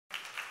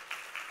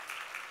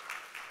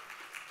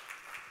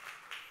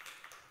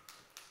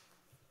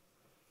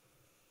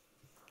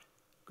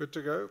Good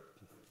to go.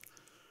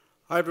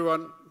 Hi,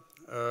 everyone.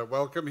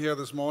 Welcome here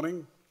this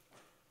morning.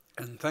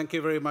 And thank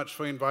you very much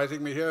for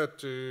inviting me here.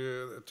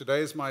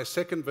 Today is my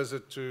second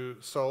visit to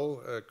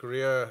Seoul,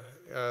 Korea,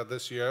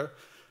 this year,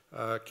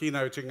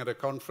 keynoting at a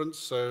conference.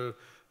 So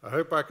I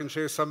hope I can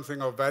share something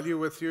of value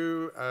with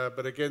you.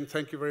 But again,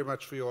 thank you very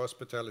much for your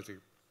hospitality.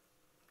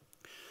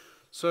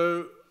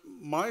 So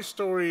my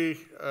story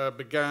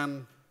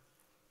began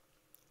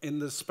in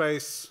the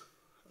space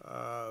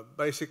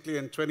basically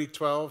in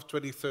 2012,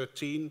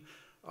 2013.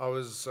 I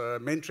was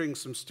mentoring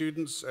some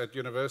students at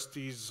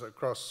universities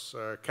across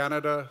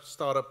Canada,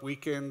 startup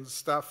weekend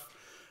stuff,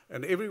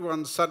 and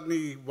everyone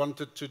suddenly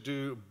wanted to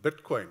do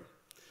Bitcoin.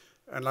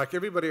 And like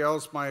everybody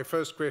else, my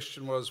first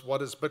question was,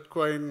 what is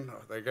Bitcoin?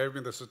 They gave me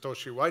the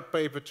Satoshi white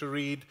paper to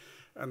read,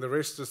 and the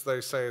rest, as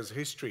they say, is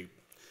history.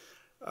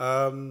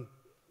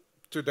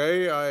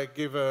 Today, I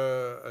give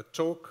a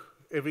talk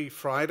every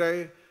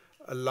Friday,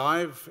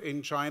 live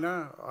in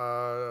China,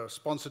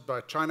 sponsored by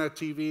China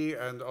TV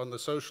and on the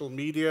social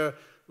media,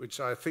 which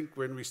I think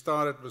when we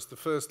started was the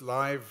first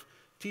live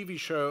TV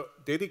show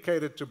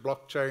dedicated to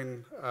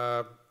blockchain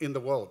in the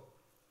world.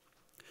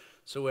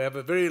 So we have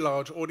a very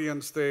large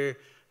audience there,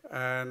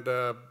 and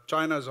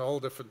China is a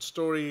whole different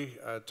story,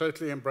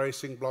 totally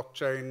embracing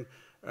blockchain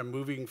and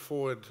moving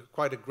forward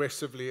quite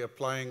aggressively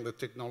applying the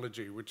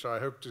technology, which I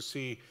hope to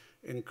see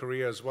in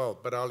Korea as well.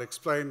 But I'll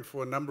explain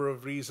for a number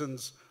of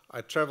reasons. I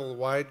travel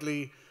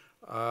widely.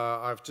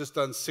 I've just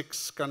done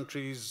 6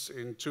 countries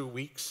in 2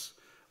 weeks,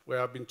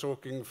 where I've been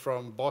talking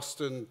from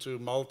Boston to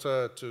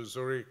Malta to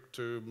Zurich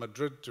to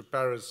Madrid to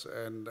Paris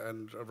and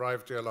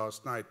arrived here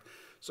last night.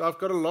 So I've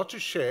got a lot to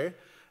share,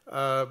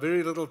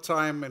 very little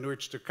time in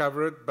which to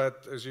cover it,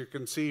 but as you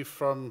can see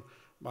from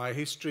my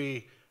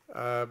history,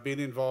 been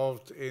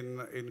involved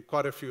in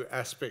quite a few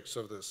aspects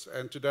of this.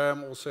 And today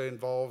I'm also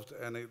involved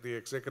and the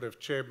executive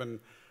chairman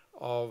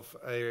of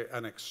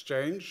an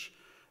exchange.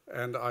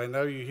 And I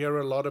know you hear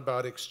a lot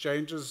about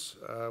exchanges.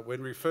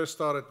 When we first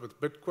started with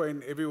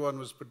Bitcoin, everyone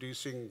was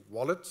producing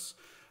wallets.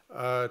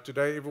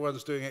 Today,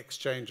 everyone's doing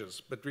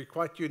exchanges. But we're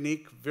quite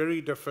unique, very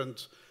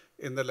different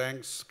in the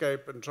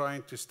landscape and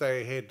trying to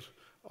stay ahead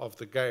of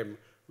the game,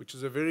 which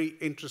is a very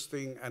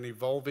interesting and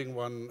evolving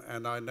one,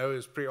 and I know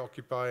is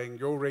preoccupying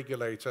your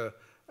regulator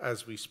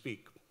as we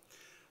speak.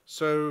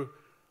 So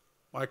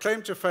my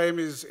claim to fame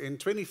is in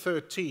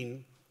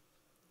 2013,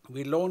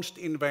 we launched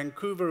in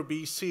Vancouver,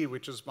 BC,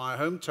 which is my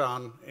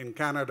hometown in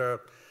Canada,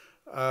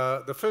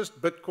 the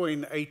first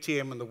Bitcoin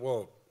ATM in the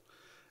world.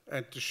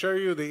 And to show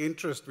you the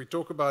interest, we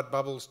talk about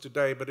bubbles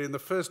today, but in the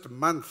first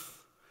month,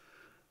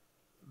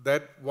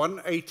 that one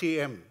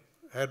ATM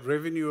had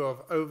revenue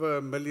of over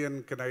 $1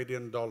 million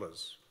Canadian.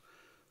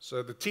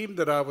 So the team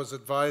that I was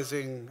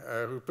advising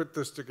who put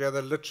this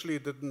together literally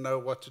didn't know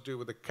what to do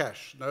with the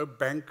cash. No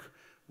bank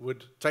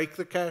would take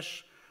the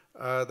cash.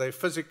 They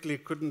physically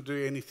couldn't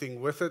do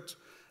anything with it.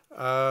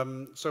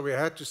 So we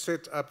had to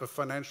set up a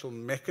financial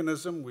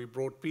mechanism. We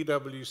brought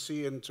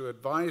PwC in to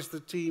advise the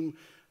team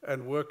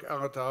and work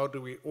out how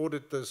do we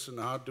audit this and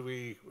how do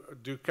we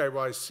do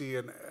KYC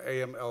and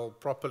AML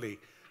properly,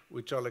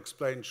 which I'll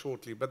explain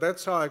shortly. But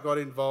that's how I got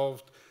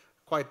involved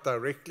quite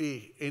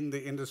directly in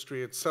the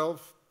industry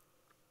itself.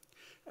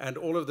 And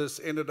all of this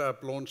ended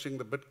up launching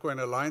the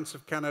Bitcoin Alliance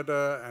of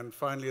Canada and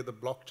finally the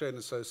Blockchain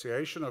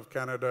Association of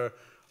Canada,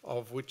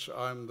 of which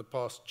I'm the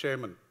past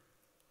chairman.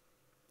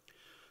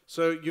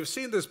 So you've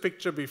seen this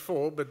picture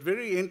before, but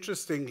very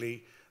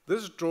interestingly,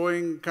 this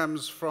drawing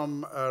comes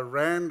from a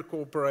Rand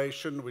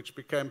Corporation, which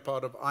became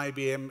part of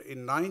IBM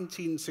in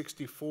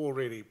 1964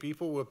 already.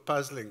 People were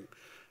puzzling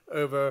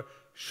over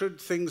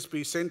should things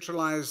be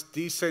centralized,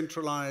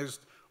 decentralized,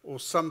 or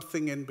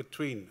something in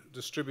between,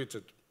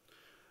 distributed.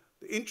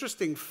 The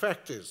interesting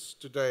fact is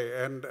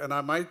today, and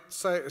I might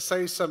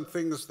say some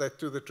things that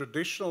to the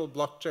traditional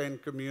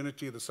blockchain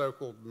community, the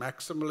so-called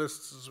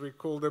maximalists, as we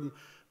call them,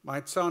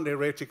 might sound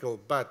heretical,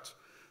 but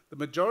the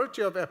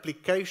majority of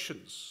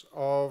applications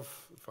of,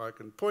 if I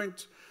can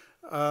point,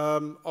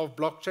 of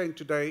blockchain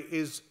today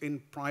is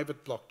in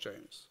private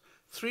blockchains.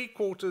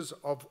 3/4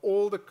 of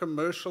all the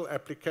commercial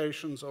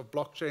applications of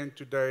blockchain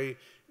today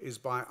is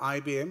by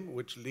IBM,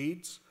 which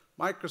leads,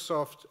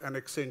 Microsoft and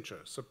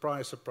Accenture.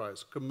 Surprise,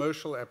 surprise,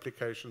 commercial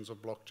applications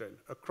of blockchain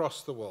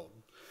across the world.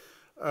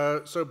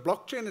 So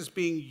blockchain is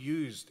being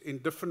used in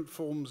different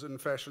forms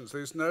and fashions.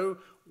 There's no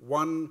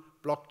one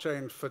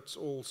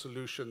blockchain-fits-all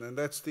solution, and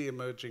that's the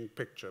emerging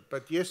picture.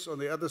 But yes, on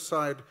the other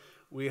side,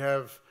 we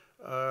have,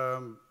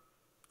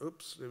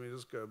 oops, let me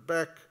just go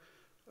back,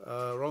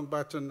 wrong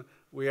button.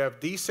 We have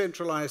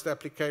decentralized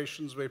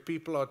applications where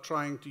people are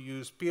trying to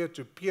use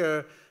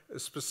peer-to-peer,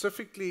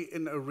 specifically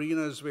in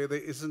arenas where there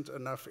isn't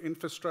enough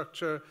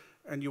infrastructure,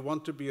 and you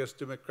want to be as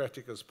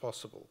democratic as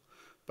possible.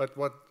 But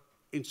what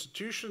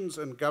institutions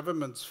and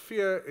governments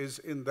fear is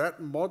in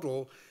that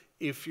model,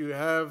 if you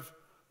have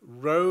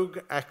rogue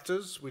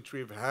actors, which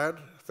we've had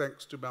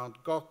thanks to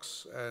Mt.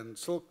 Gox and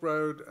Silk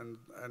Road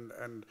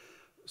and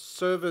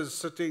servers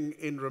sitting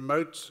in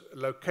remote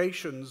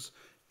locations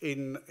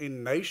in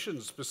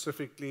nations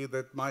specifically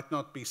that might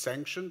not be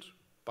sanctioned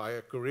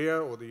via Korea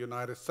or the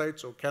United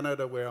States or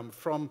Canada, where I'm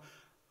from.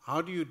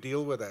 How do you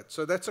deal with that?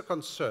 So that's a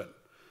concern.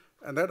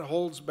 And that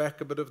holds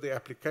back a bit of the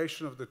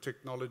application of the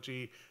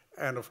technology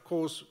and, of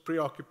course,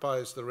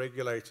 preoccupies the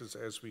regulators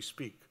as we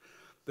speak.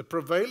 The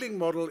prevailing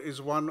model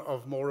is one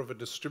of more of a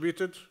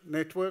distributed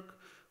network,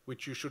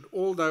 which you should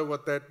all know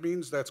what that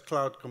means. That's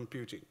cloud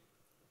computing.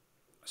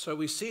 So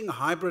we're seeing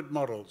hybrid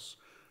models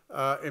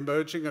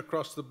emerging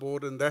across the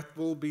board, and that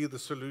will be the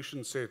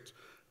solution set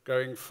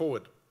going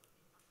forward.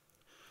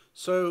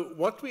 So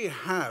what we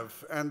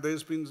have, and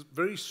there's been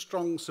very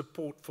strong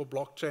support for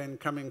blockchain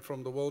coming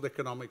from the World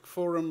Economic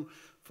Forum,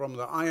 from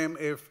the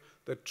IMF,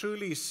 that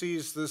truly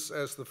sees this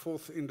as the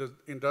fourth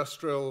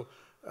industrial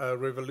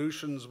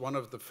revolutions, one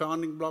of the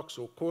founding blocks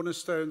or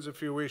cornerstones,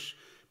 if you wish,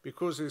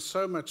 because there's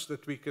so much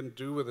that we can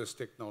do with this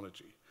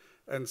technology.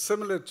 And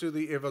similar to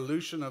the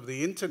evolution of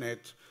the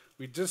internet,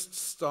 we're just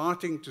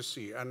starting to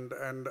see, and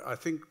I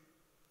think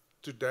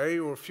today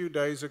or a few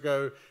days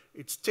ago,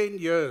 it's 10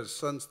 years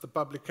since the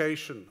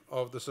publication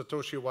of the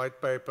Satoshi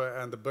white paper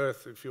and the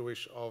birth, if you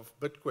wish, of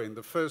Bitcoin,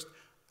 the first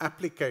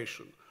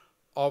application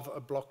of a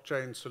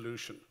blockchain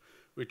solution,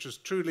 which is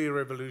truly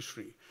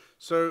revolutionary.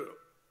 So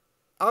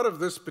out of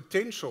this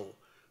potential,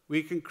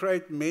 we can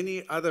create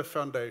many other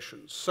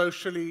foundations,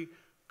 socially,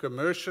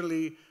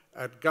 commercially,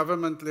 at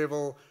government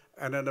level,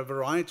 and in a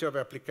variety of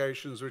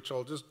applications, which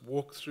I'll just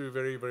walk through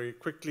very, very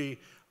quickly.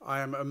 I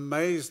am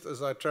amazed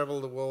as I travel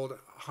the world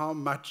how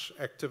much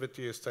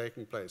activity is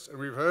taking place. And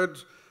we've heard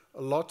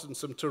a lot and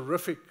some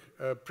terrific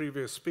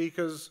previous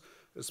speakers,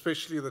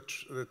 especially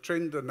the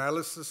trend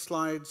analysis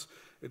slides.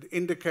 It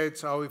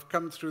indicates how we've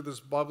come through this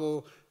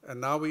bubble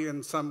and now we're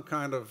in some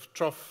kind of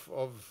trough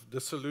of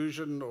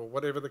disillusion or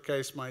whatever the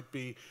case might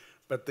be.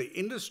 But the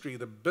industry,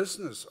 the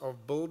business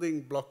of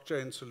building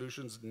blockchain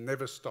solutions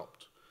never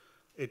stopped.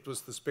 It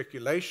was the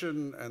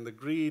speculation and the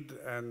greed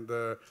and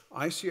the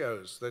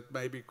ICOs that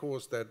maybe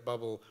caused that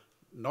bubble,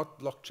 not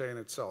blockchain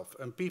itself.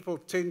 And people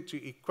tend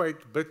to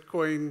equate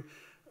Bitcoin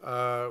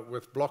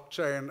with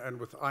blockchain and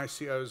with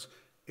ICOs.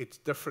 It's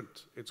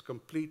different. It's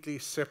completely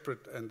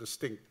separate and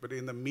distinct. But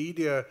in the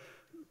media,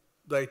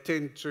 they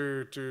tend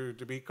to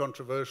be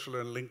controversial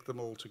and link them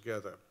all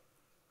together.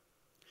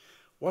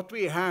 What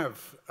we have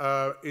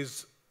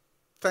is,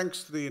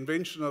 thanks to the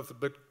invention of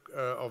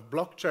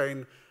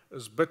blockchain,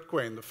 is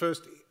Bitcoin, the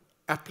first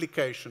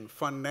application,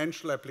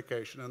 financial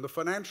application. And the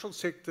financial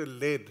sector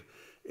led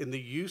in the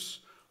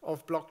use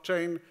of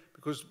blockchain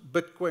because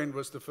Bitcoin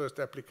was the first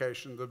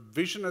application. The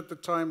vision at the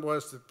time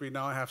was that we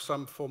now have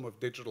some form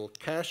of digital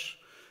cash.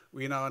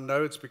 We now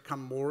know it's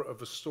become more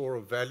of a store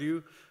of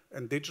value.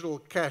 And digital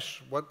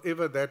cash,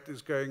 whatever that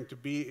is going to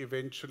be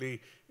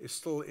eventually, is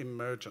still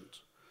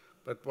emergent.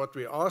 But what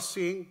we are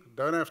seeing,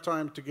 don't have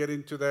time to get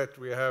into that,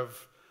 we have,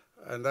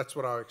 and that's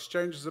what our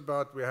exchange is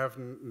about, we have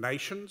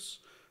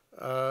nations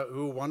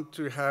who want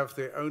to have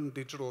their own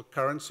digital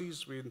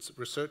currencies. We're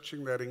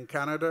researching that in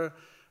Canada.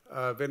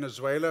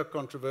 Venezuela,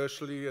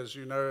 controversially, as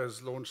you know,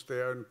 has launched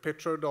their own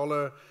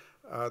petrodollar.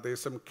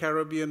 There's some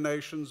Caribbean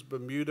nations,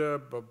 Bermuda,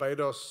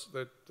 Barbados,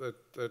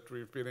 that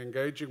we've been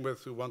engaging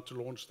with who want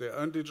to launch their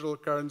own digital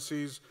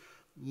currencies.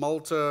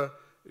 Malta,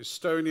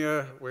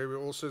 Estonia, where we're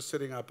also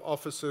setting up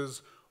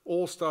offices,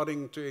 all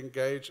starting to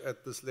engage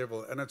at this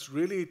level. And it's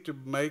really to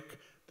make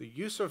the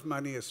use of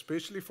money,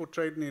 especially for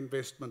trade and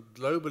investment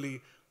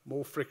globally,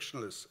 more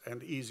frictionless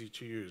and easy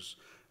to use.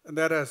 And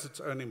that has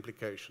its own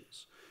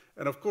implications.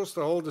 And of course,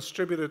 the whole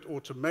distributed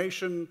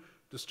automation,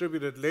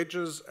 distributed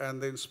ledgers, and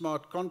then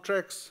smart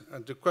contracts.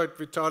 And to quote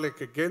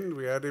Vitalik again,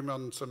 we had him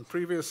on some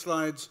previous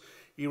slides,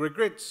 he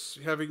regrets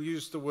having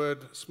used the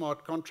word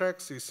smart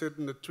contracts. He said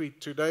in a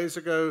tweet 2 days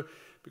ago,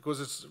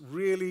 because it's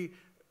really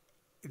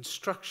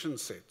instruction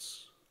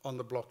sets on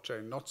the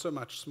blockchain, not so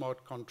much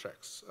smart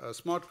contracts.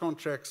 Smart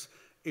contracts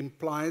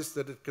implies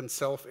that it can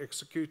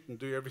self-execute and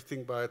do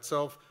everything by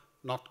itself.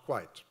 Not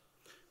quite.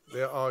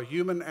 There are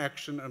human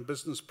action and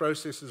business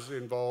processes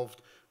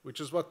involved,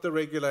 which is what the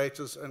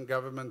regulators and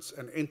governments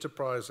and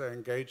enterprise are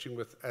engaging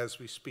with as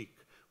we speak,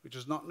 which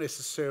is not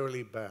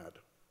necessarily bad.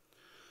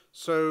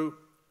 So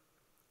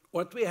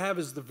what we have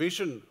is the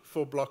vision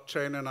for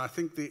blockchain, and I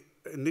think the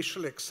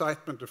initial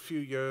excitement a few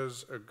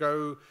years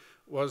ago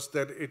was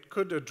that it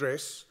could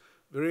address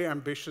very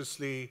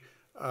ambitiously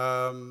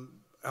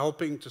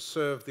helping to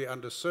serve the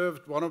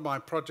underserved. One of my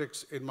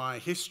projects in my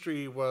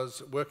history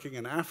was working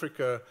in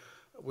Africa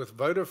with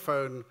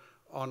Vodafone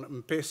on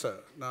M-Pesa.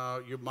 Now,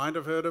 you might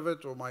have heard of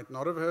it or might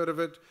not have heard of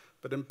it,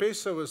 but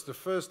M-Pesa was the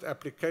first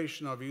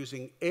application of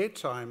using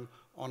airtime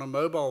on a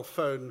mobile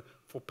phone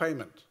for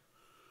payment.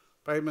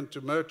 Payment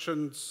to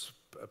merchants,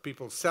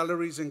 people's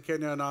salaries in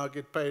Kenya now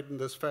get paid in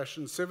this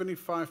fashion.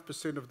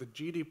 75% of the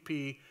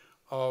GDP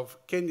of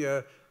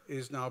Kenya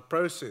is now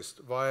processed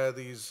via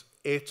these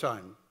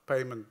airtime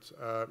payment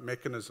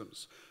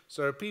mechanisms.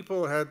 So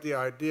people had the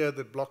idea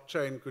that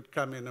blockchain could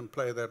come in and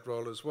play that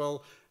role as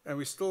well, and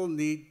we still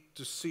need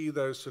to see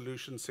those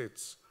solution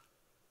sets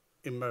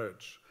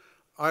emerge.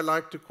 I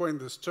like to coin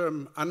this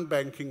term,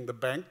 unbanking the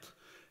banked.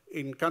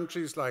 in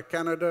countries like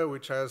Canada,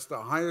 which has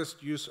the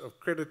highest use of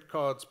credit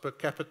cards per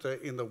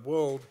capita in the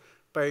world,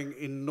 paying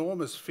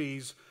enormous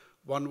fees,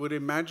 one would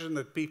imagine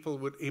that people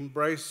would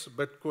embrace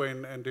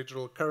Bitcoin and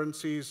digital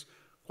currencies.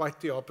 Quite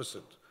the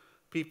opposite.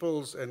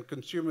 People's and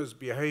consumers'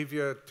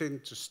 behavior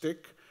tend to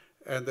stick,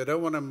 and they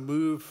don't want to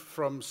move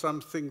from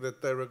something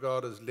that they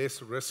regard as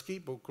less risky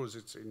because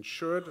it's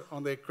insured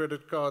on their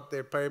credit card,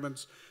 their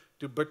payments,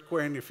 to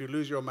Bitcoin. If you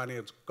lose your money,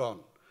 it's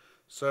gone.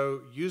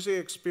 So user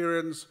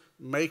experience,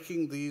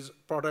 making these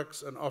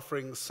products and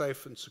offerings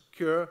safe and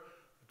secure.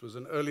 It was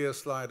an earlier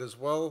slide as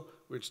well,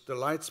 which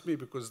delights me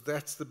because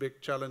that's the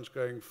big challenge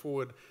going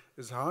forward,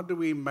 is how do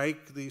we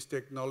make these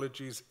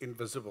technologies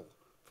invisible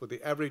for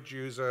the average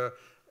user,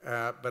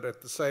 but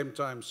at the same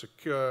time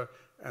secure,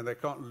 and they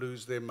can't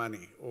lose their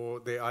money or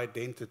their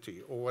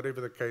identity or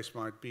whatever the case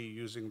might be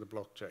using the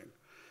blockchain.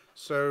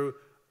 So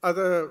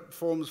other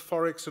forms,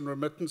 Forex and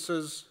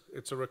remittances,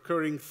 it's a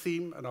recurring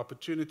theme, an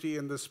opportunity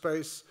in this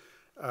space.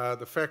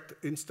 The fact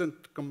instant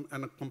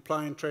and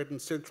compliant trade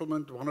and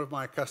settlement. One of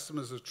my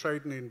customers is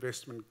Trade and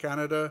Investment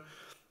Canada.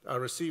 I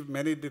received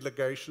many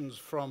delegations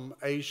from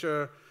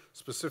Asia,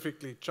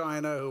 specifically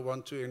China, who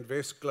want to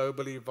invest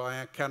globally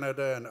via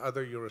Canada and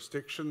other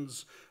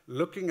jurisdictions,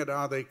 looking at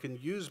how they can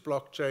use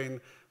blockchain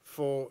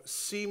for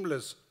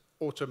seamless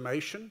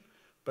automation,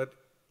 but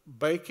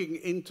baking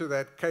into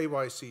that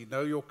KYC,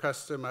 know your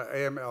customer,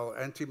 AML,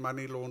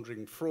 anti-money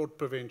laundering, fraud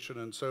prevention,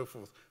 and so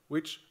forth,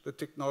 which the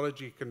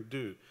technology can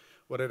do.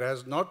 What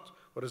is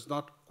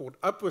not caught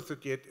up with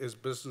it yet is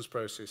business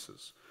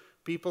processes.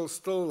 People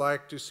still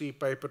like to see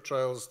paper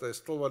trails. They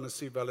still want to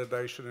see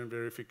validation and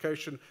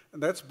verification.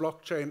 And that's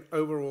blockchain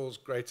overall's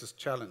greatest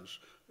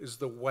challenge, is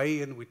the way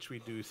in which we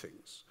do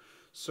things.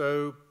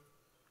 So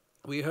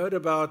we heard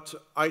about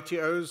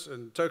ITOs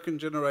and token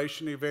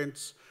generation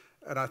events,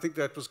 and I think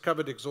that was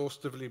covered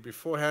exhaustively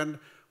beforehand.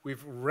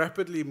 We've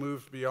rapidly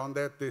moved beyond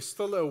that. There's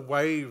still a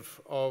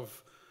wave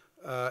of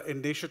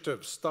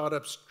initiatives,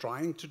 startups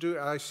trying to do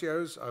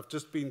ICOs. I've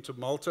just been to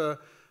Malta.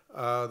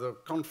 The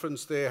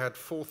conference there had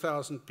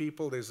 4,000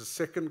 people. There's a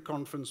second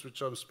conference,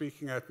 which I'm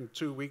speaking at in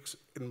 2 weeks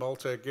in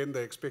Malta again.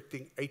 They're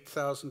expecting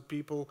 8,000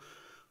 people.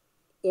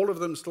 All of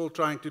them still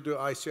trying to do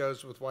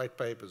ICOs with white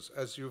papers.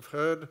 As you've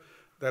heard,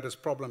 that is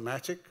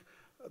problematic.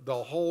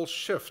 The whole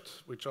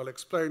shift, which I'll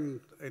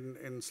explain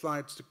in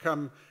slides to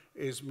come,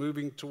 is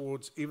moving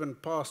towards, even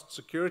past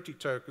security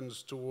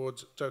tokens,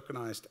 towards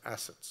tokenized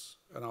assets.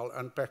 And I'll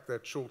unpack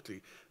that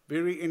shortly.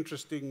 Very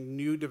interesting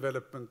new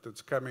development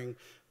that's coming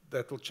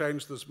that will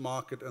change this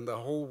market and the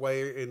whole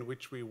way in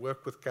which we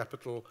work with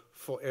capital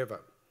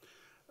forever.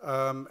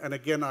 And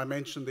again, I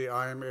mentioned the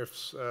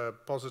IMF's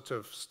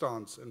positive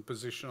stance and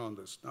position on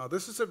this. Now,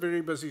 this is a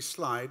very busy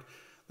slide.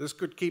 This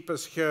could keep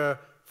us here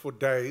for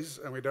days,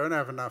 and we don't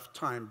have enough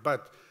time.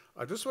 But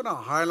I just want to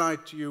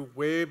highlight to you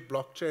where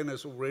blockchain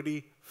has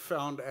already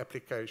found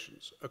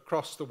applications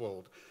across the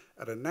world,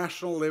 at a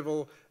national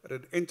level, at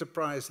an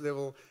enterprise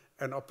level,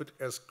 and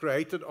has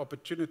created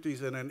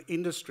opportunities in an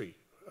industry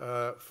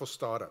for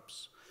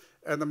startups.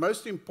 And the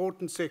most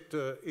important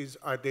sector is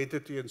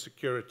identity and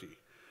security.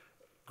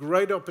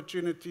 Great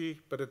opportunity,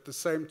 but at the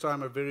same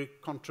time, a very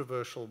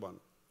controversial one.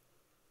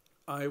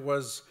 I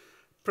was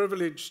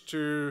privileged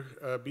to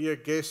be a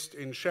guest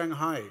in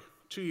Shanghai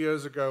 2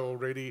 years ago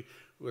already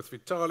with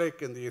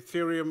Vitalik and the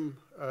Ethereum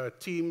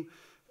team.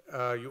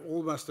 You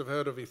all must have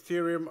heard of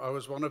Ethereum. I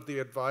was one of the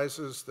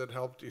advisors that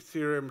helped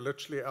Ethereum,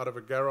 literally out of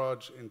a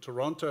garage in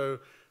Toronto,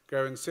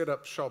 go and set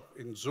up shop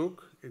in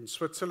Zug in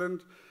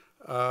Switzerland,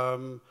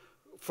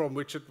 from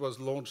which it was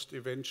launched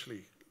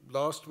eventually.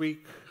 Last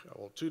week,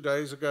 or 2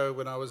 days ago,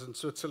 when I was in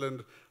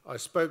Switzerland, I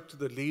spoke to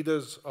the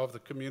leaders of the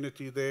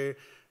community there,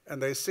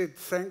 and they said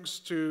thanks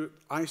to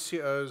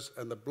ICOs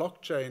and the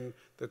blockchain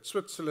that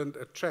Switzerland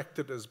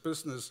attracted as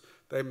business,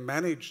 they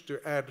managed to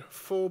add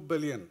 $4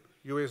 billion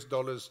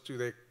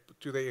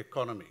to their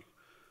economy.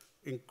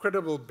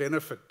 Incredible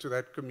benefit to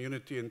that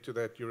community and to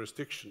that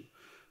jurisdiction,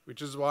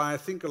 which is why I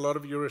think a lot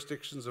of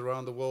jurisdictions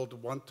around the world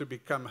want to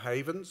become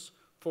havens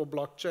for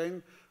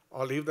blockchain.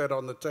 I'll leave that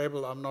on the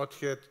table. I'm not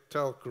here to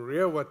tell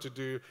Korea what to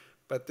do,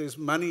 but there's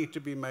money to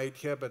be made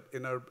here, but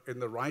in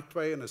the right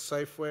way, in a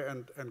safe way,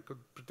 and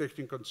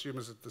protecting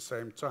consumers at the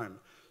same time.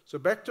 So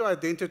back to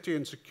identity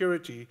and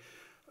security,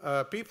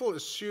 people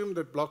assume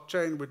that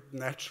blockchain would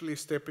naturally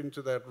step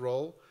into that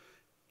role.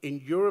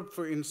 In Europe,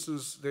 for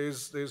instance,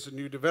 there's a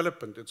new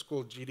development. It's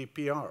called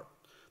GDPR,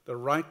 the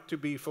right to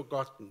be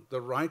forgotten,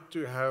 the right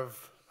to have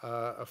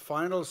a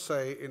final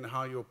say in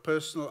how your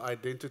personal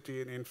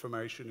identity and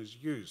information is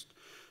used.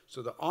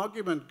 So the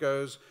argument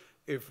goes,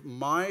 if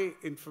my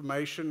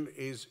information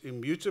is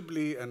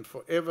immutably and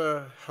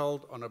forever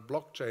held on a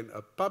blockchain,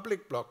 a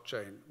public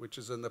blockchain, which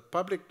is in the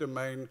public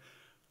domain,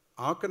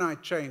 how can I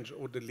change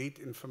or delete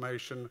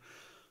information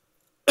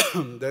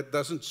that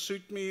doesn't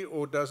suit me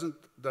or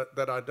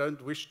that I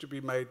don't wish to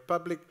be made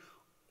public,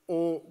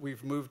 or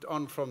we've moved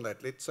on from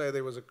that? Let's say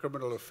there was a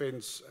criminal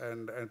offense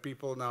and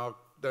people now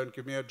don't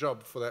give me a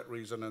job for that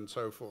reason and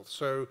so forth.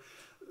 So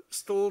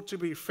still to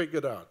be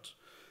figured out.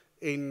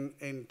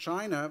 in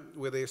China,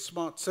 where there's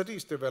smart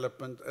cities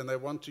development, and they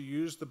want to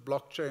use the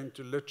blockchain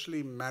to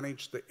literally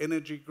manage the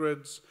energy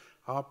grids,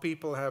 how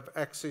people have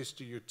access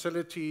to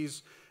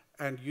utilities,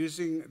 and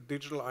using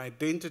digital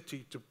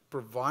identity to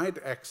provide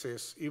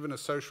access, even a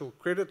social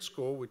credit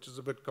score, which is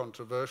a bit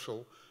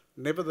controversial.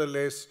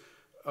 Nevertheless,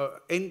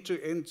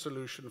 end-to-end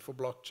solution for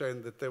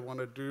blockchain that they want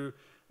to do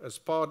as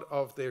part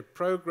of their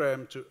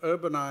program to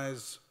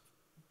urbanize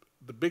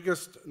the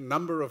biggest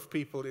number of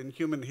people in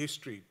human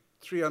history,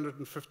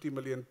 350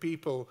 million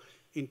people,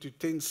 into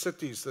 10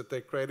 cities that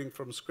they're creating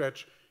from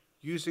scratch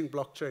using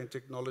blockchain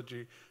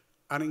technology.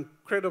 An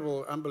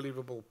incredible,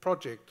 unbelievable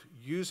project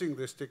using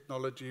this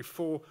technology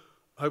for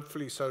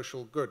hopefully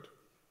social good.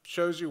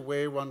 Shows you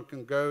where one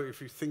can go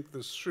if you think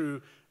this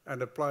through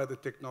and apply the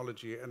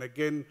technology. And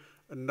again,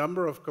 a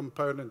number of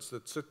components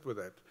that sit with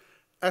that.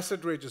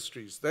 Asset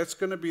registries, that's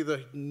going to be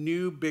the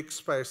new big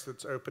space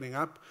that's opening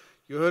up.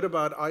 You heard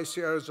about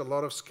ICOs, a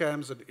lot of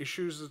scams and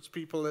issues that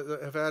people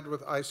have had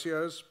with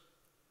ICOs.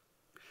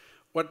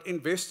 What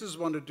investors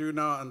want to do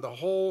now, and the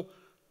whole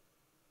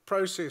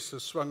process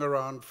has swung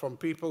around from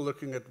people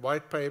looking at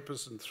white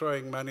papers and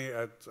throwing money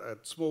at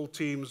small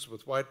teams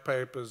with white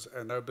papers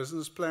and no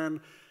business plan.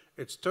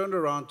 It's turned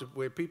around to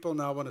where people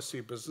now want to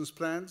see business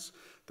plans,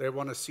 they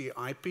want to see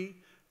IP,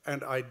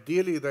 and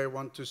ideally they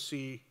want to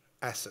see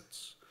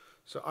assets.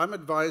 So I'm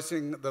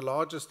advising the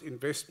largest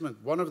investment,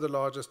 one of the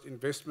largest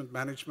investment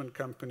management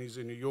companies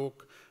in New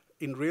York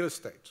in real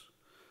estate.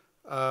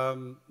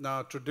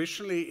 Now,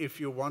 traditionally, if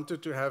you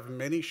wanted to have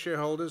many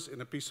shareholders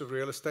in a piece of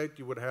real estate,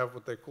 you would have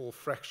what they call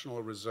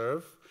fractional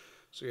reserve.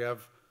 So you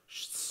have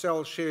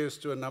sell shares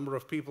to a number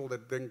of people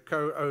that then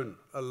co-own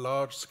a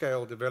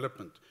large-scale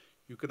development.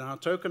 You can now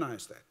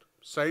tokenize that.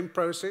 Same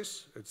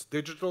process, it's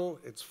digital,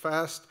 it's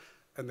fast,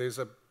 and there's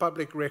a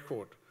public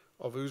record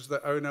of who's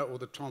the owner or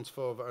the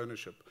transfer of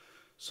ownership.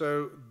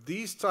 So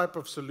these type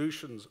of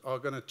solutions are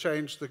going to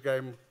change the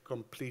game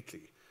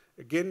completely.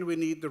 Again, we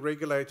need the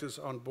regulators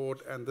on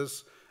board, and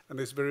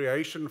there's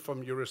variation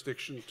from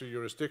jurisdiction to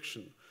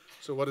jurisdiction.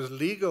 So what is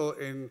legal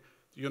in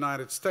the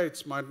United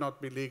States might not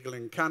be legal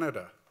in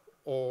Canada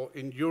or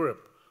in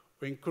Europe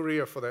or in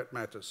Korea for that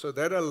matter. So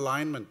that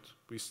alignment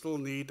we still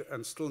need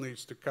and still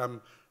needs to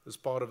come as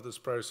part of this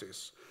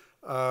process.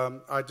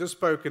 I just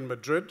spoke in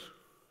Madrid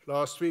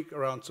last week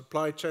around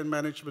supply chain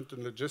management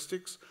and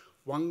logistics.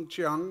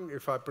 Wangqiang,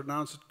 if I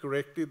pronounce it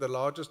correctly, the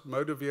largest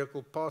motor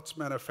vehicle parts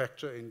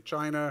manufacturer in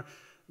China,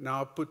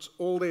 now puts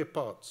all their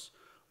parts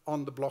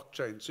on the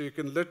blockchain. So you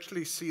can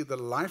literally see the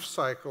life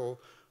cycle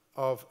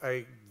of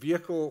a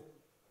vehicle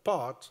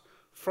part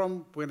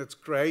from when it's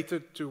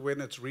created to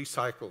when it's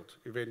recycled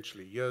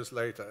eventually, years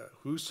later.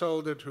 Who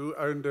sold it, who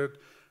owned it,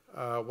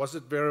 was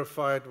it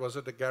verified, was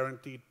it a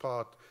guaranteed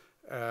part,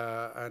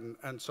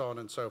 and so on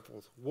and so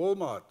forth.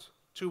 Walmart,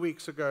 2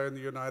 weeks ago in the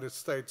United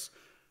States,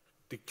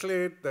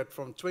 declared that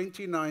from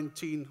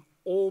 2019,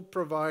 all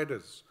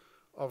providers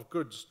of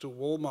goods to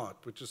Walmart,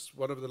 which is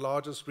one of the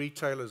largest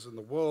retailers in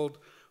the world,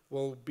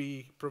 will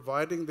be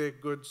providing their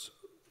goods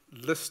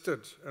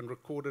listed and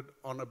recorded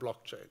on a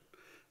blockchain.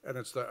 And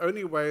it's the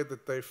only way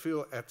that they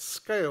feel at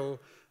scale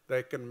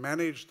they can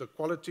manage the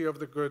quality of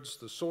the goods,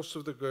 the source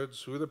of the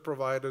goods, who the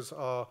providers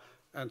are,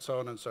 and so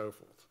on and so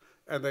forth.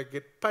 And they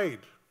get paid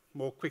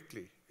more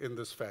quickly in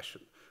this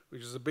fashion,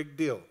 which is a big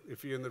deal.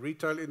 If you're in the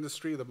retail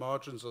industry, the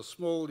margins are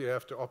small, you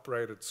have to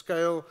operate at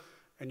scale,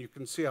 and you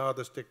can see how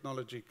this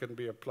technology can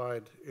be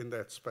applied in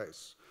that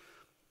space.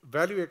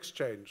 Value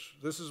exchange.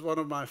 This is one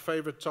of my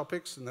favorite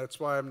topics, and that's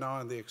why I'm now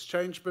in the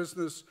exchange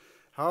business.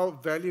 How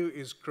value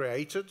is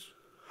created,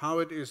 how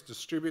it is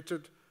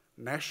distributed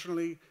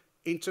nationally,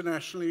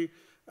 internationally,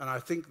 and I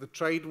think the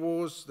trade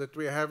wars that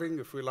we're having,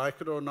 if we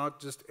like it or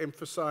not, just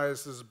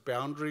emphasizes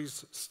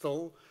boundaries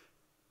still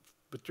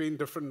between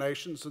different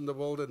nations in the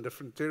world and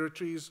different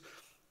territories,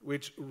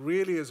 which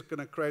really is going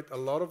to create a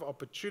lot of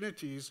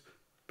opportunities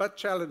but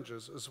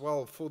challenges as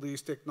well for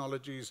these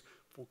technologies,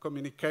 for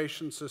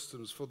communication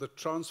systems, for the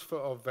transfer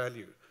of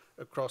value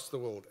across the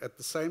world. At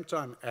the same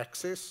time,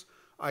 access.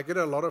 I get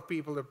a lot of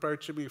people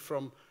approaching me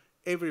from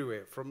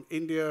everywhere, from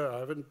India. I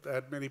haven't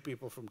had many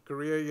people from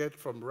Korea yet,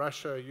 from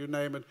Russia, you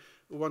name it,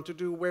 who want to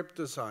do web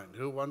design,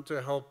 who want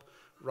to help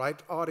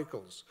write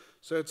articles.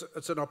 So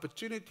it's an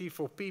opportunity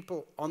for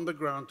people on the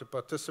ground to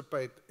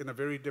participate in a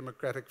very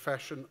democratic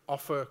fashion,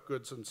 offer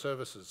goods and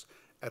services.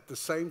 At the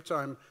same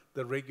time,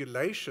 the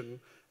regulation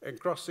and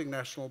crossing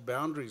national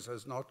boundaries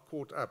has not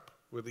caught up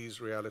with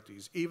these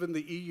realities. Even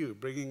the EU,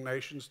 bringing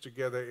nations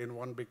together in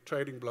one big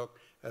trading bloc,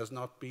 has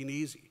not been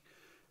easy.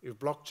 If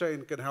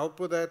blockchain can help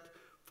with that,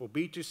 for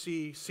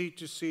B2C,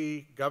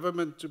 C2C,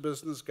 government to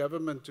business,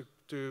 government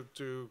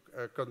to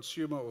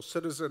consumer or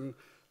citizen,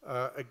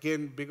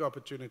 again, big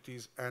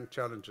opportunities and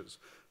challenges.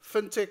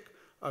 Fintech,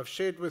 I've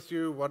shared with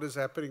you what is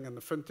happening in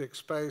the fintech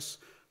space.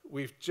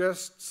 We've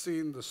just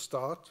seen the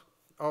start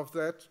of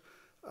that.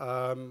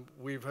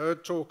 We've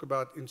heard talk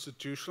about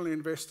institutional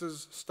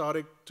investors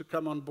starting to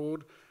come on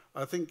board.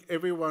 I think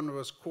everyone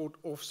was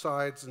caught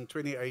offsides in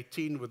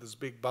 2018 with this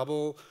big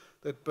bubble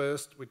that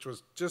burst, which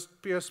was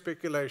just pure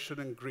speculation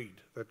and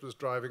greed that was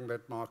driving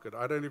that market.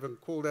 I don't even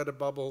call that a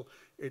bubble.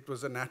 It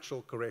was a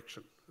natural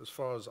correction, as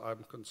far as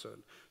I'm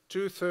concerned.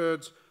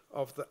 2/3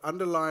 of the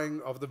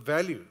underlying, of the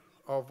value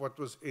of what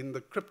was in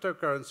the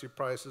cryptocurrency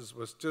prices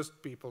was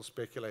just people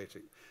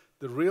speculating.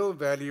 The real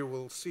value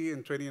we'll see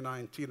in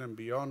 2019 and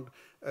beyond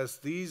as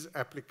these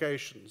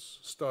applications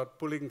start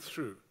pulling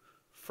through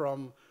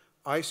from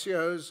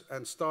ICOs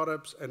and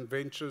startups and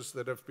ventures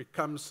that have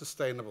become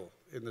sustainable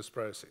in this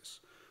process,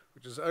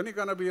 which is only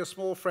going to be a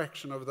small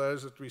fraction of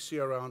those that we see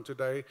around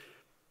today,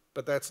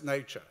 but that's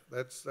nature.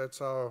 That's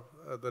how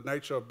the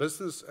nature of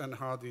business and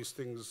how these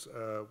things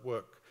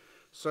work.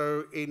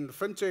 So in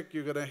fintech,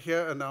 you're going to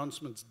hear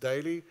announcements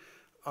daily.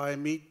 I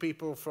meet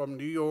people from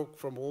New York,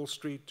 from Wall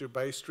Street to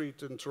Bay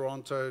Street in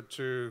Toronto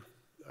to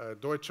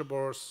Deutsche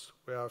Börse,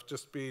 where I've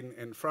just been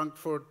in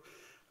Frankfurt.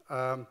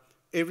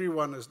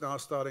 Everyone is now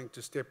starting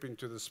to step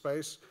into the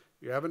space.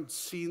 You haven't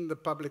seen the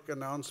public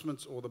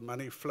announcements or the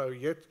money flow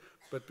yet,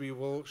 but we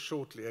will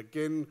shortly.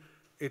 Again,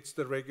 it's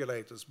the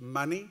regulators.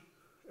 Money,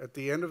 at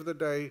the end of the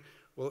day,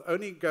 will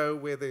only go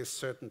where there's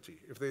certainty.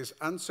 If there's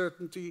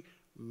uncertainty,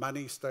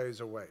 money stays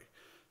away.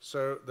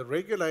 So the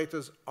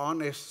regulators are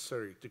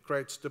necessary to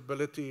create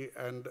stability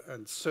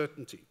and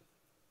certainty.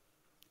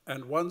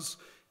 And once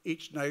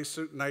each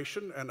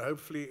nation, and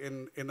hopefully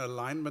in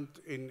alignment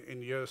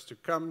in years to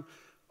come,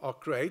 are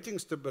creating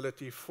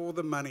stability for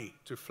the money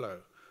to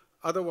flow.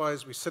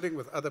 Otherwise, we're sitting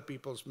with other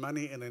people's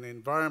money in an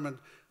environment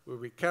where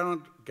we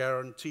cannot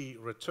guarantee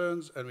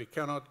returns and we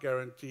cannot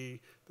guarantee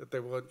that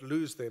they won't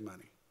lose their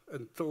money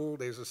until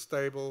there's a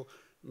stable,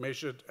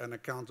 measured, and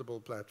accountable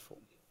platform.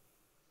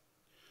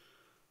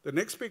 The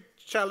next big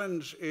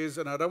challenge is,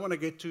 and I don't want to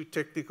get too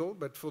technical,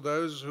 but for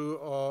those who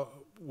are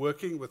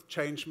working with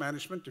change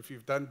management, if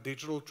you've done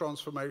digital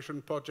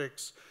transformation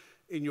projects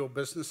in your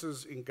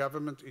businesses, in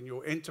government, in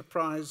your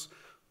enterprise,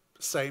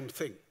 same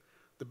thing.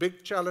 The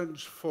big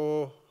challenge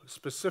for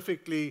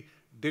specifically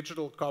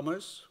digital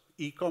commerce,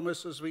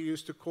 e-commerce as we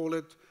used to call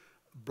it,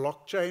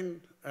 blockchain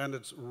and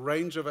its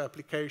range of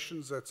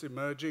applications that's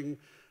emerging,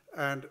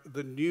 and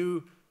the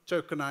new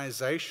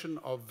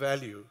tokenization of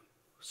value,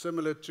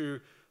 similar to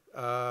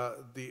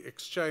the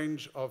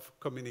exchange of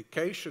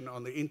communication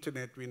on the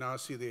internet, we now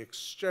see the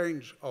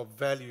exchange of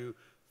value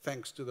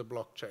thanks to the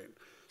blockchain.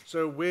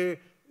 So where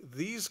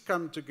these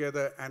come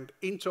together and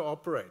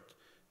interoperate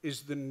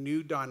is the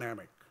new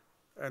dynamic.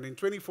 And in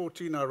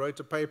 2014, I wrote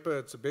a paper,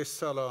 it's a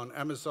bestseller on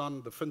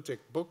Amazon, the FinTech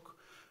book,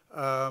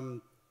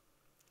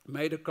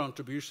 made a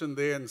contribution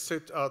there and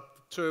set out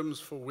the terms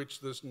for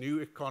which this new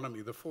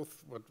economy, the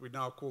fourth, what we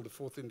now call the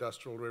fourth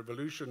industrial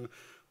revolution,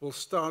 will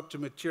start to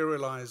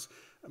materialize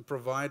and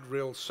provide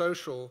real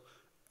social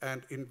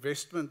and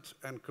investment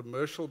and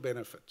commercial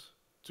benefit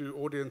to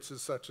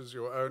audiences such as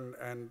your own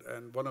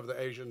and one of the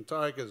Asian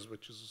tigers,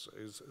 which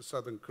is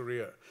Southern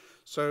Korea.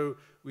 So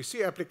we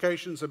see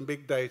applications in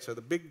big data.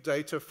 The big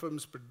data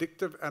firms,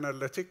 predictive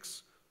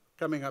analytics,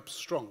 coming up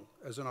strong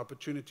as an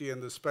opportunity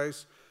in this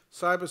space.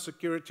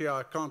 Cybersecurity,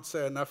 I can't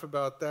say enough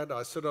about that.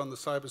 I sit on the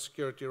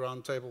Cybersecurity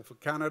Roundtable for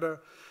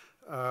Canada,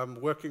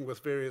 working with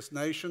various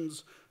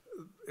nations.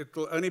 It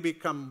will only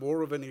become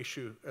more of an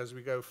issue as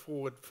we go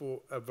forward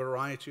for a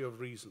variety of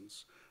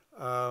reasons.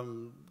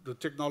 The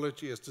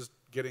technology is just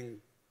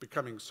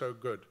becoming so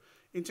good.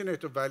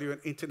 Internet of value and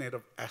Internet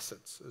of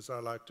assets, as I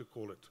like to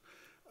call it.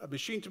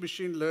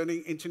 Machine-to-machine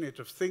learning, Internet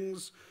of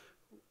things.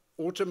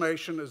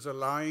 Automation is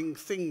allowing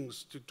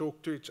things to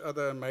talk to each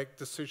other and make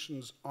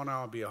decisions on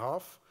our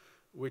behalf,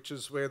 which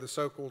is where the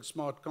so-called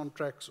smart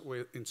contracts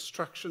or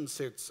instruction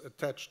sets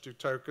attached to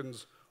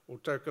tokens or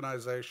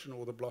tokenization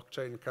or the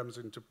blockchain comes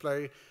into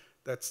play.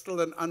 That's still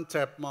an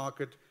untapped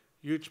market,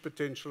 huge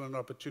potential and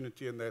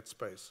opportunity in that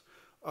space.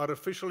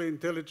 Artificial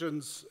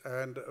intelligence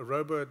and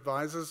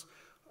robo-advisors.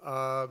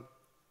 I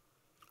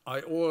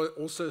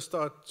also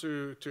start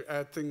to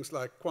add things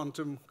like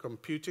quantum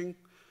computing.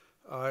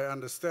 I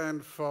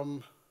understand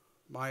from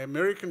my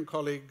American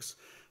colleagues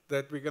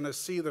that we're going to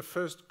see the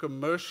first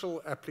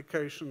commercial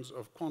applications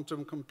of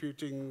quantum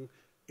computing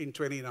in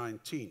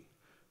 2019.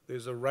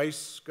 There's a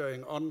race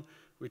going on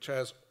which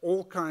has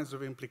all kinds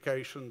of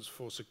implications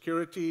for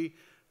security.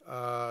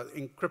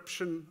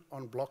 Encryption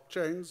on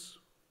blockchains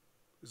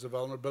is a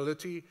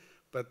vulnerability,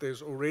 but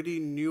there's already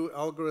new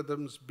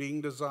algorithms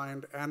being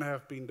designed and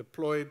have been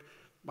deployed,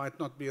 might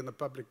not be in the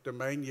public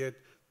domain yet,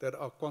 that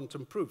are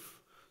quantum proof.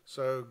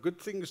 So good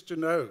things to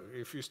know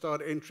if you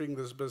start entering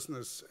this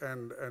business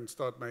and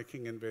start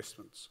making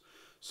investments.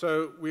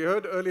 So we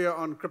heard earlier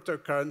on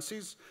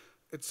cryptocurrencies.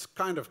 It's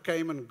kind of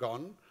came and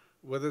gone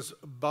with this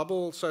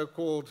bubble,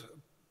 so-called.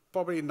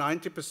 Probably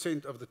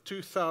 90% of the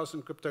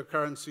 2,000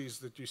 cryptocurrencies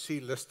that you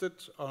see listed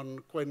on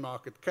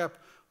CoinMarketCap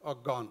are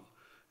gone,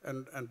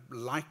 and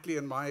likely,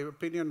 in my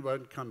opinion,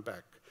 won't come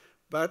back.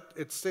 But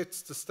it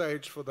sets the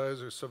stage for those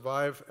who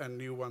survive and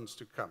new ones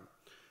to come.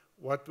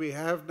 What we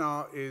have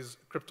now is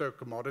crypto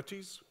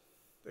commodities.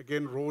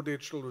 Again, raw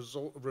digital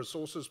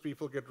resources.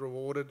 People get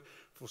rewarded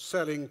for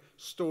selling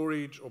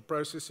storage or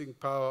processing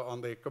power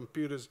on their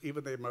computers,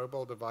 even their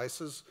mobile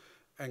devices.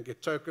 and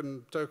get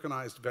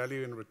tokenized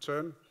value in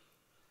return.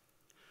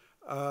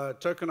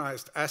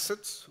 Tokenized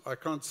assets, I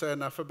can't say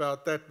enough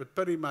about that, but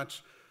pretty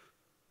much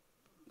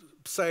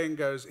saying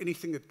goes,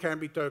 anything that can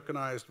be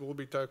tokenized will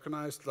be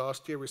tokenized.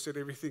 Last year we said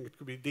everything that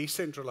could be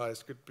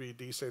decentralized could be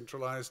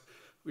decentralized.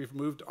 We've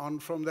moved on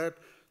from that.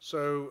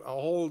 So a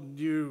whole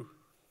new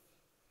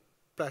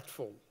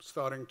platform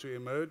starting to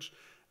emerge.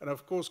 And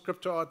of course,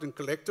 crypto art and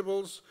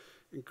collectibles.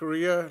 In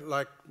Korea,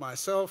 like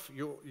myself,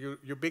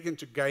 you're big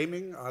into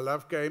gaming. I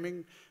love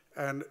gaming.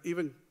 And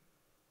even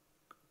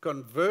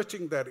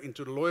converting that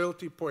into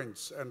loyalty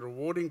points and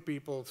rewarding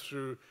people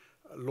through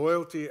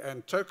loyalty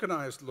and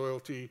tokenized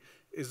loyalty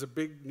is a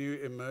big new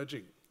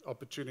emerging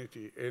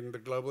opportunity in the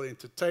global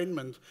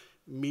entertainment,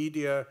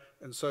 media,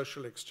 and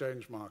social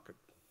exchange market.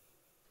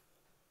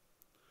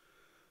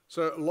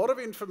 So a lot of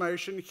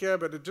information here,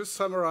 but it just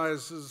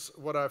summarizes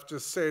what I've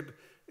just said,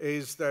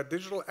 is that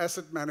digital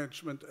asset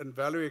management and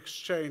value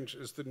exchange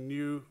is the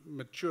new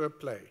mature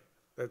play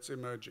that's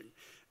emerging.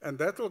 And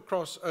that will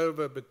cross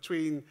over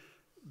between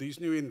these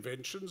new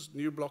inventions,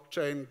 new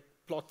blockchain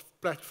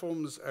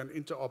platforms and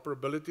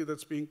interoperability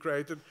that's being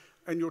created,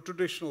 and your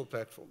traditional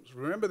platforms.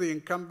 Remember, the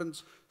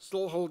incumbents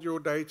still hold your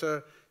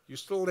data. You're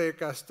still their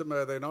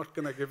customer. They're not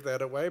going to give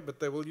that away, but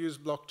they will use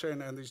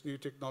blockchain and these new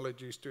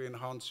technologies to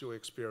enhance your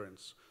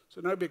experience.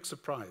 So no big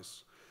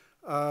surprise.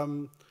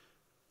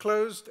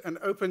 Closed and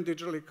open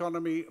digital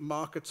economy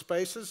market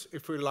spaces,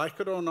 if we like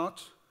it or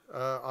not.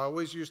 I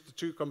always use the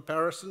two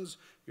comparisons.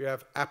 You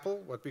have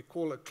Apple, what we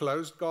call a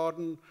closed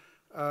garden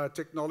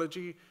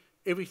technology.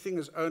 Everything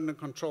is owned and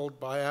controlled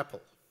by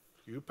Apple.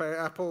 You pay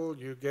Apple,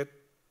 you get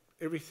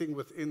everything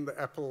within the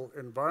Apple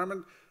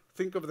environment.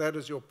 Think of that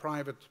as your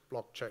private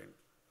blockchain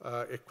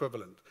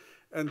equivalent.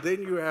 And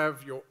then you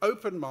have your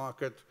open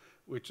market,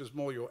 which is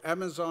more your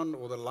Amazon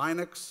or the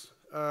Linux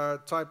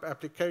type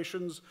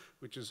applications,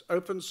 which is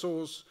open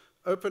source,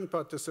 open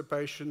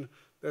participation.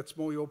 That's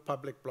more your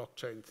public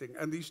blockchain thing.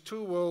 And these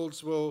two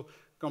worlds will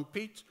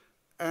compete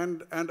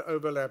and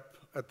overlap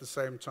at the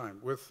same time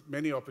with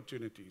many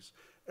opportunities.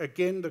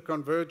 Again, the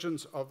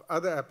convergence of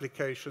other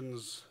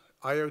applications,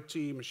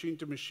 IoT,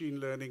 machine-to-machine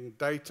learning,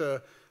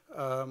 data,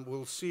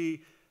 we'll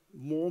see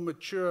more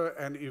mature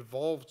and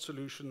evolved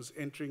solutions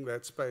entering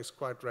that space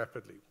quite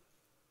rapidly.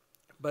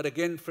 But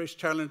again, fresh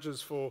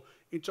challenges for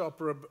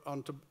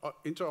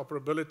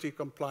interoperability,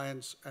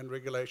 compliance, and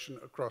regulation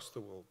across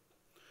the world.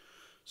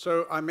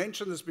 So I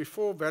mentioned this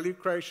before, value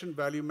creation,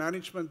 value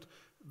management,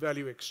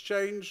 value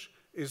exchange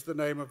is the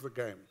name of the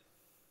game.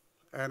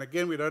 And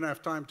again, we don't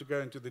have time to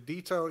go into the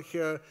detail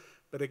here,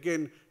 but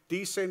again,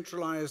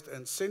 decentralized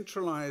and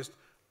centralized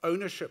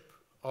ownership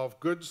of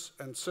goods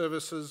and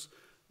services,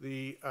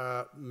 the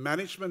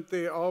management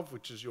thereof,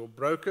 which is your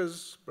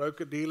brokers,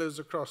 broker-dealers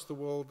across the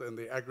world, and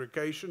the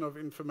aggregation of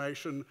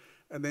information,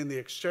 and then the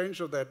exchange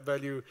of that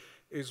value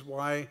is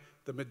why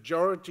the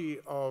majority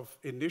of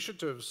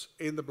initiatives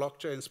in the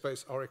blockchain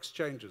space are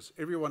exchanges.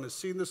 Everyone has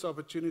seen this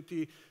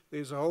opportunity.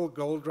 There's a whole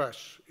gold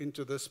rush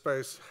into this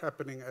space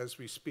happening as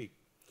we speak.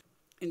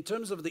 In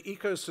terms of the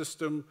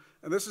ecosystem,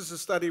 and this is a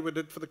study we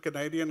did for the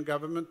Canadian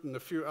government and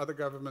a few other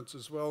governments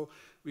as well,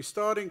 we're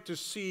starting to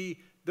see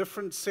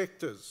different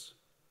sectors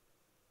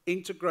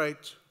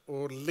integrate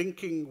or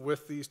linking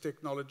with these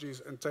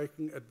technologies and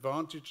taking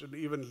advantage and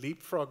even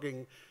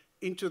leapfrogging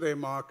into their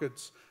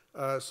markets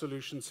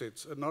solution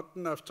sets. And not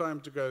enough time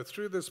to go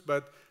through this,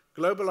 but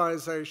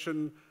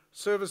globalization,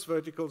 service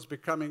verticals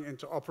becoming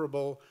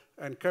interoperable,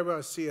 and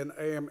KYC and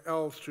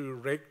AML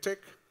through RegTech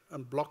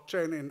and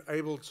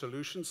blockchain-enabled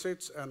solution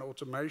sets and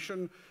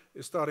automation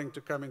is starting to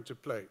come into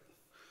play.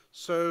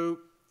 So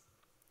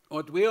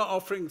what we are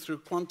offering through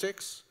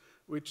Quantex,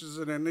 which is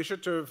an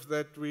initiative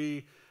that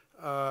we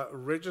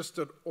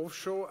registered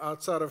offshore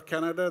outside of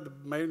Canada. The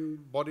main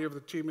body of the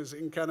team is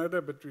in Canada,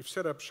 but we've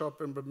set up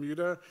shop in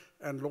Bermuda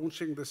and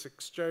launching this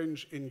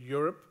exchange in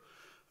Europe,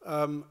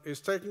 is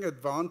taking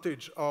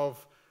advantage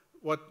of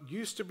what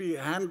used to be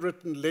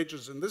handwritten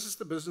ledgers. And this is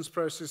the business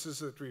processes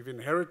that we've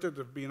inherited,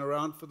 have been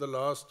around for the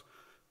last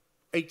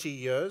 80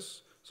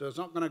 years. So it's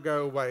not going to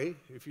go away.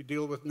 If you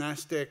deal with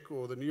NASDAQ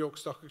or the New York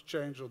Stock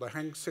Exchange or the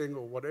Hang Seng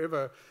or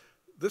whatever,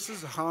 this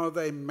is how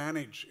they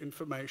manage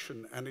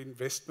information and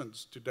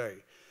investments today.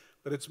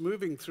 But it's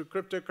moving through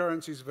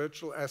cryptocurrencies,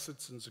 virtual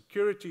assets, and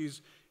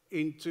securities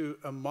into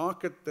a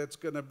market that's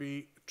going to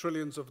be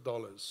trillions of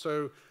dollars.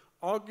 So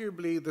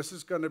arguably, this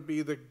is going to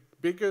be the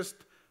biggest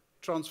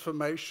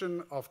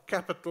transformation of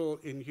capital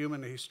in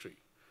human history,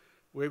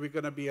 where we're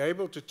going to be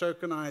able to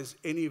tokenize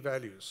any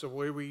value. So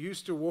where we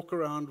used to walk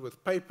around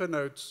with paper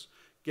notes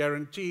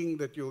guaranteeing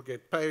that you'll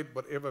get paid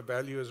whatever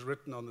value is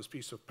written on this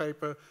piece of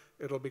paper,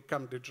 it'll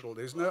become digital.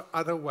 There's no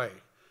other way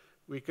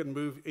we can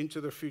move into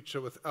the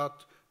future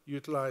without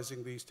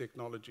utilizing these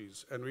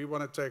technologies, and we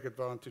want to take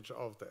advantage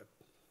of that.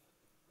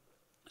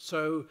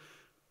 So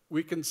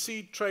we can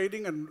see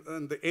trading,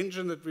 and the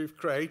engine that we've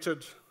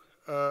created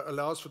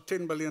allows for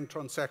 10 billion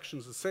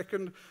transactions a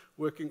second,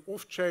 working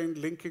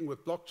off-chain, linking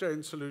with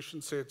blockchain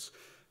solution sets,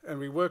 and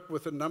we work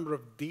with a number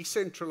of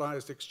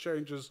decentralized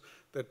exchanges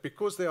that,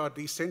 because they are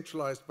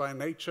decentralized by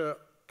nature,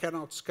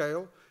 cannot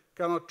scale,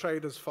 cannot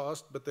trade as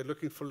fast, but they're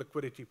looking for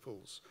liquidity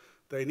pools.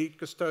 They need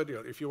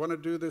custodial. If you want to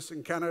do this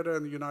in Canada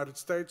and the United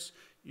States,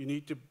 you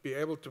need to be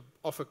able to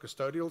offer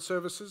custodial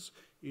services.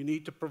 You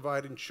need to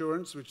provide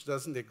insurance, which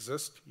doesn't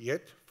exist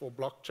yet for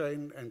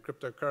blockchain and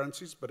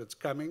cryptocurrencies, but it's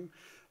coming.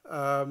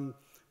 And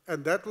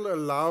that will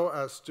allow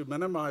us to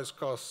minimize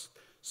costs,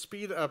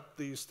 speed up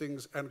these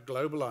things, and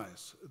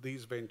globalize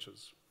these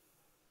ventures.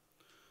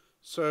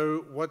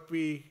 So what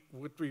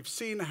we've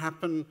seen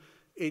happen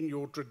in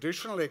your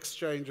traditional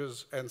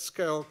exchanges and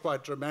scale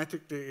quite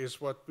dramatically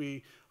is what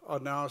we are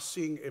now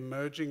seeing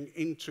emerging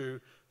into,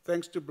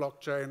 thanks to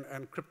blockchain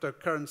and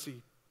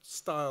cryptocurrency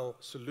style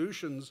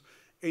solutions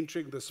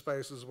entering the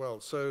space as well.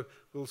 So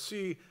we'll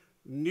see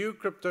new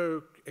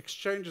crypto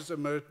exchanges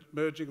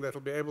emerging that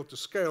will be able to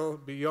scale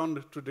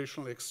beyond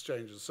traditional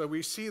exchanges. So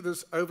we see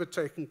this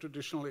overtaking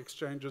traditional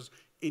exchanges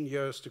in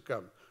years to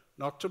come.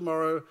 Not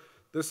tomorrow.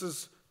 This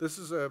is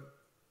a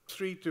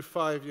 3 to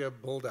 5 year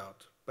build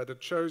out, but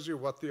it shows you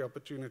what the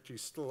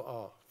opportunities still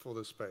are for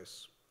the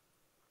space.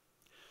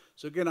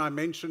 So again, I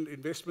mentioned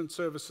investment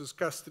services,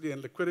 custody,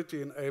 and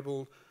liquidity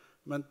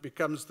enablement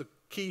becomes the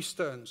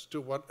keystones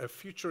to what a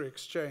future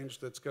exchange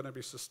that's going to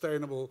be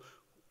sustainable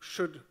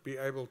should be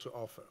able to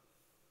offer.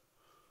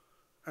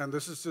 And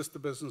this is just the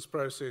business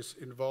process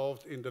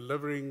involved in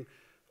delivering,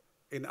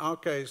 in our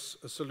case,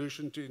 a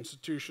solution to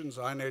institutions,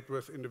 high net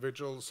worth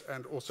individuals,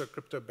 and also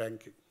crypto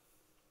banking.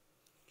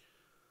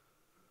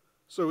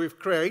 So we've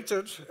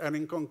created, and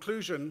in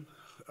conclusion,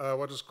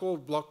 what is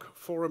called Block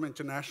Forum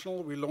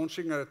International. We're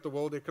launching at the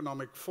World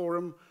Economic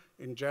Forum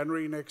in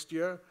January next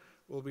year.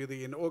 Will be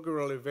the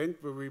inaugural event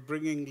where we're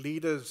bringing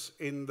leaders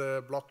in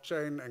the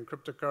blockchain and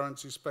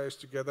cryptocurrency space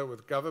together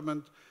with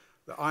government,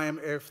 the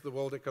IMF, the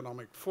World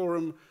Economic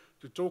Forum,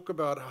 to talk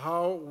about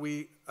how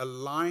we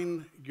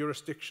align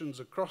jurisdictions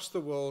across the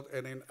world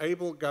and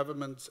enable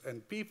governments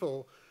and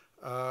people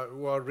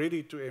who are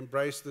ready to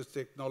embrace this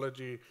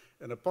technology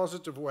in a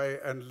positive way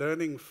and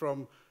learning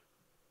from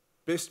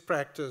best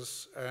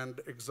practice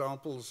and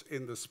examples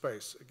in the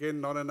space.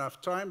 Again, not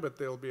enough time, but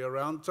there'll be a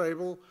round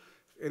table.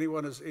 If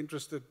anyone is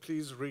interested,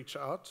 please reach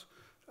out.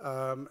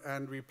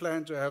 And we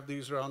plan to have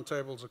these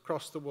roundtables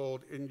across the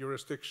world in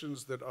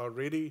jurisdictions that are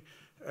ready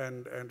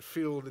and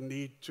feel the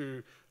need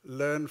to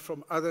learn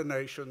from other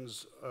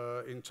nations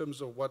in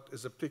terms of what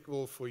is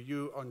applicable for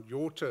you on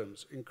your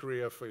terms in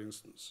Korea, for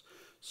instance.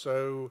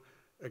 So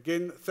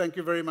again, thank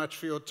you very much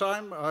for your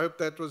time. I hope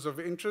that was of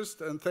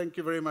interest, and thank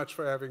you very much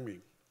for having me.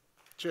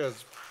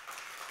 Cheers.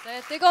 네,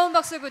 뜨거운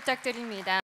박수 부탁드립니다.